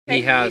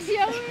He has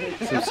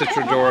some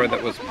Citradora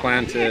that was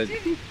planted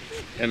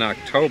in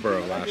October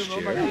of last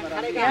year,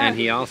 and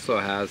he also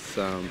has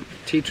some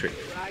tea tree,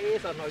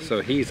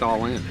 so he's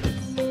all in.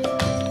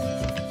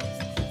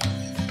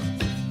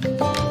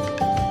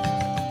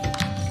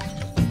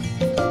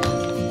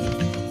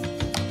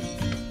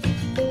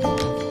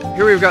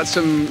 Here we've got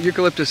some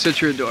Eucalyptus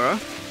Citradora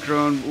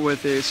grown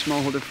with a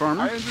smallholder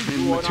farmer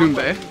in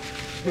Matumbe.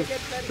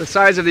 The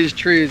size of these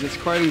trees, it's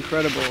quite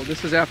incredible.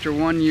 This is after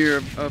 1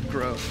 year of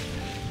growth.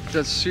 It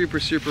does super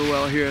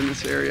well here in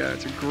this area.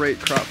 It's a great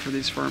crop for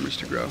these farmers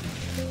to grow.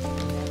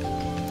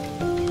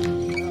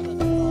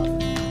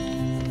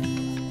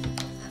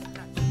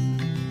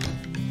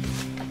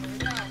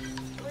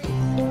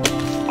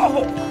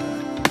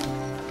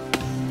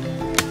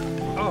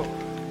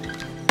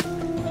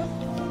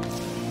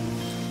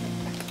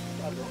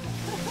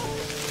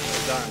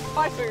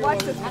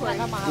 Watch this quick.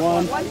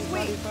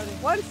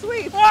 One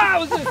sweep.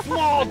 Wow, it was a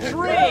small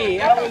tree.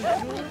 That was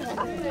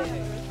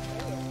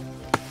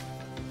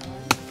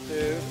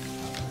 2,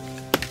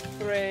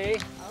 3.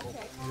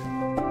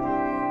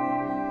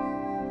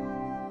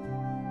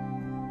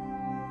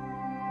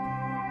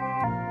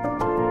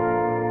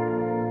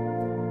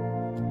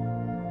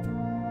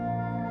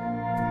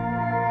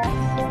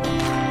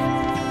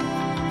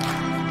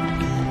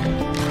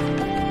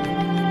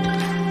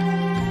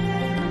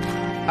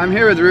 I'm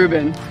here with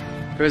Ruben,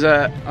 who's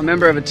a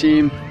member of a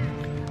team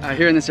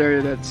here in this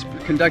area that's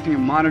conducting a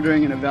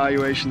monitoring and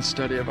evaluation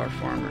study of our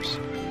farmers.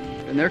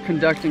 And they're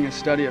conducting a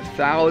study of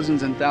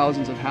thousands and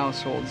thousands of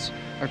households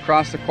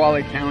across the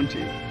Kwale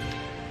County.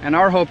 And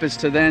our hope is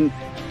to then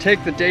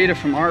take the data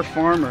from our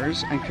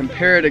farmers and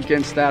compare it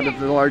against that of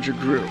the larger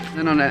group.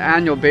 Then on an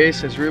annual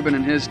basis, Ruben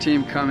and his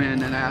team come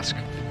in and ask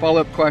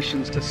follow-up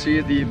questions to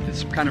see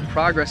this kind of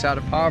progress out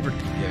of poverty.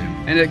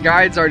 And it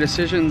guides our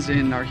decisions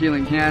in our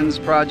Healing Hands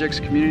projects,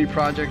 community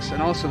projects,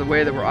 and also the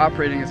way that we're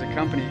operating as a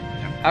company.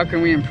 How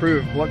can we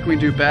improve? What can we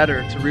do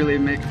better to really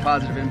make a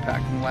positive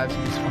impact in the lives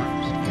of these farmers?